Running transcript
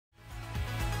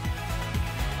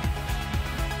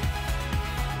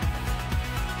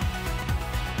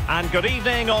And good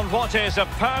evening on what is a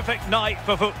perfect night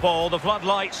for football. The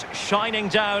floodlights shining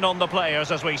down on the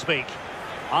players as we speak.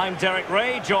 I'm Derek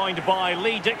Ray, joined by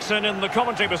Lee Dixon in the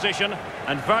commentary position,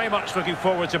 and very much looking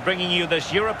forward to bringing you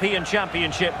this European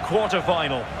Championship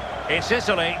quarter-final. It's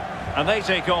Italy, and they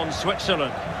take on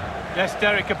Switzerland. Yes,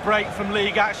 Derek, a break from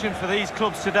league action for these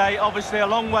clubs today. Obviously a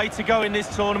long way to go in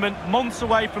this tournament, months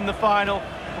away from the final.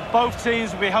 But both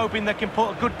teams will be hoping they can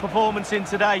put a good performance in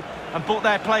today and book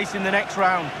their place in the next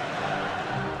round.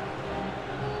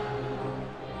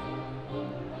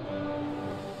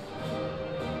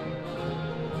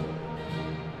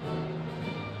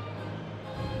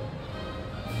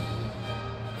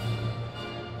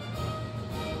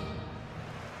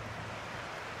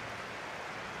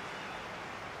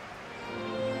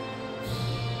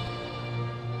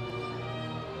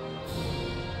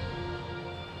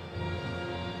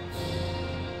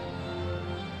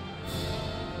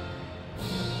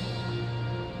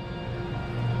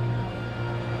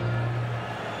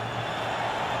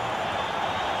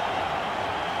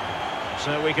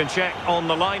 So we can check on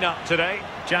the lineup today.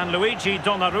 Gianluigi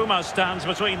Donnarumma stands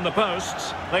between the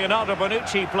posts. Leonardo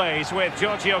Bonucci plays with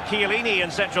Giorgio Chiellini in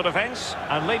central defence.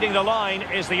 And leading the line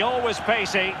is the always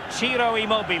pacey Ciro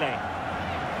Immobile.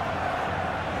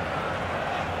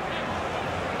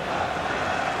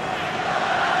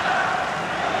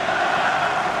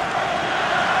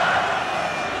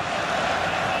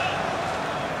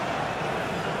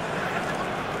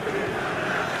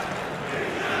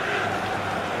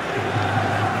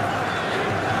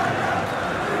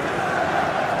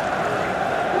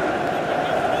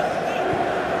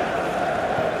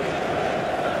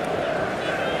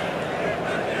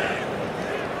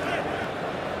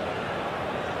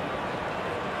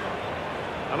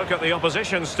 A look at the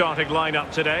opposition starting lineup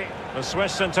today. The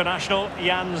Swiss international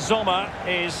Jan Sommer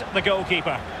is the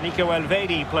goalkeeper. Nico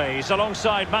Elvedi plays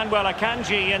alongside Manuel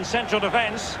Akanji in central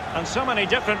defence. And so many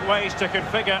different ways to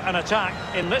configure an attack.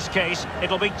 In this case,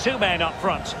 it'll be two men up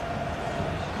front.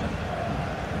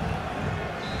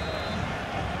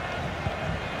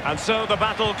 And so the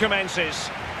battle commences.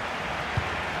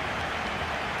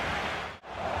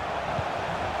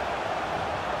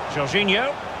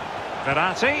 Jorginho,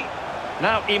 Verratti.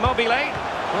 Now Immobile.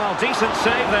 Well, decent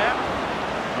save there.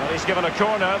 Well, he's given a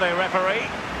corner, the referee.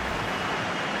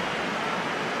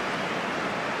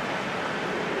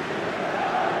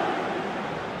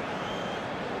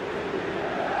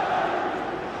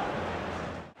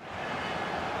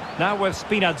 Now with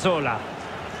Spinazzola.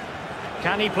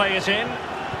 Can he play it in?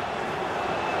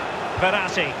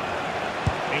 Verratti.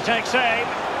 He takes aim.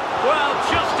 Well,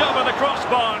 just over the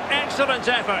crossbar. Excellent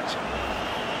effort.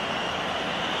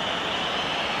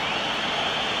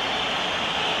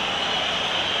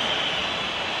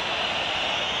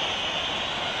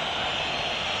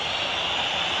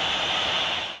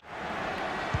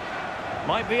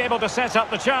 Might be able to set up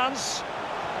the chance.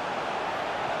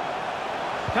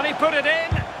 Can he put it in?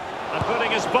 And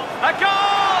putting his ball. A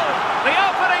goal! The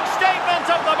opening statement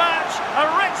of the match. A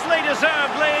richly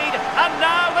deserved lead. And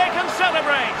now they can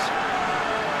celebrate.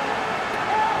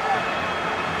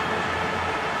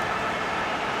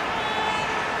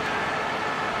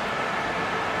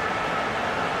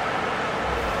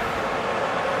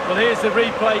 Well, here's the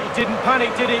replay. He didn't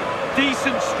panic, did he?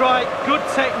 Decent strike, good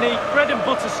technique, bread and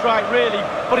butter strike really,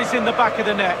 but it's in the back of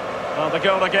the net. Well, the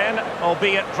goal again,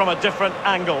 albeit from a different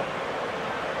angle.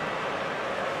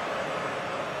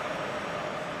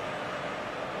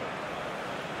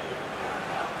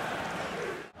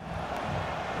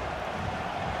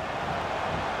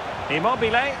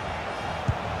 Immobile.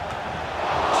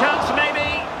 Chance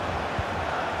maybe.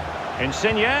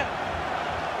 Insigne.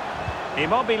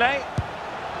 Immobile.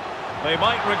 They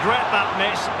might regret that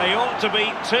miss. They ought to be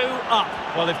 2 up.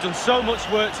 Well, they've done so much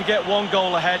work to get 1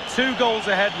 goal ahead. 2 goals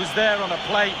ahead was there on a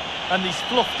plate, and he's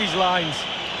fluffed his lines.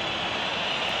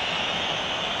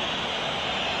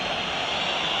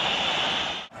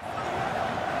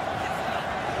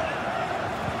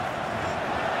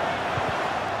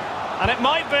 And it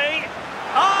might be.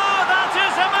 Oh, that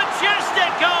is a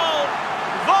majestic goal!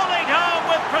 Volleyed home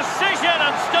with precision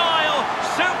and style.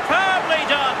 Superbly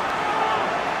done.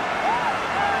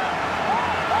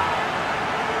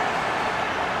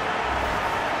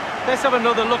 Let's have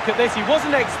another look at this. He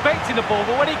wasn't expecting the ball,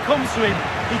 but when it comes to him,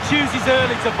 he chooses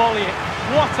early to volley it.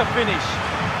 What a finish.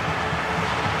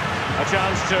 A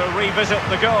chance to revisit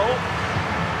the goal.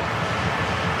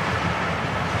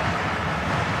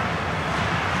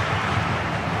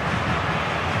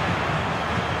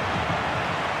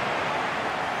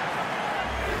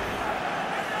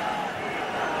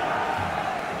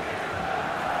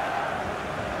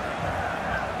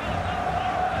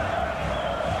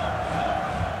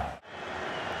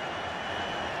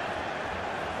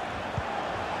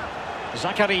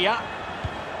 Zakaria.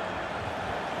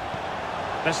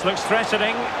 This looks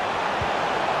threatening.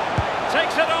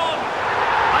 Takes it on.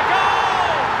 A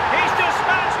goal! He's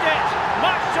dispatched it,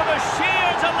 much to the sheer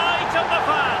delight of the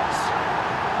fans.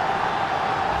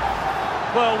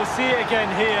 Well, we see it again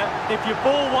here. If your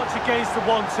ball wants against the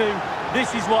 1-2,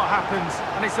 this is what happens.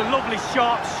 And it's a lovely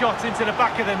sharp shot into the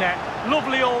back of the net.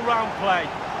 Lovely all-round play.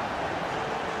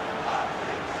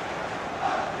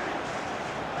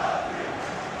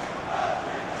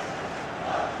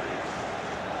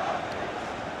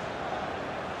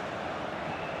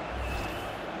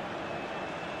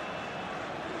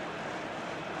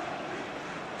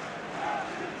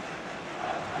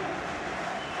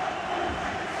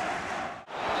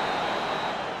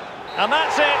 And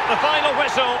that's it, the final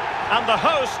whistle, and the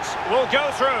hosts will go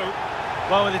through.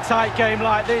 Well, with a tight game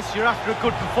like this, you're after a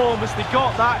good performance. They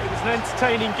got that. It was an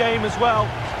entertaining game as well.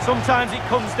 Sometimes it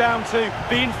comes down to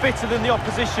being fitter than the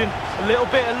opposition, a little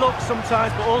bit of luck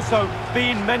sometimes, but also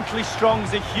being mentally strong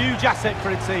is a huge asset for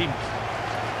a team.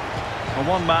 And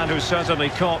one man who certainly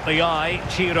caught the eye,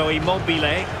 Ciro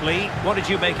Immobile. Lee, what did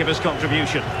you make of his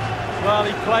contribution? Well,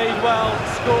 he played well,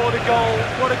 scored a goal.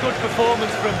 What a good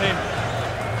performance from him.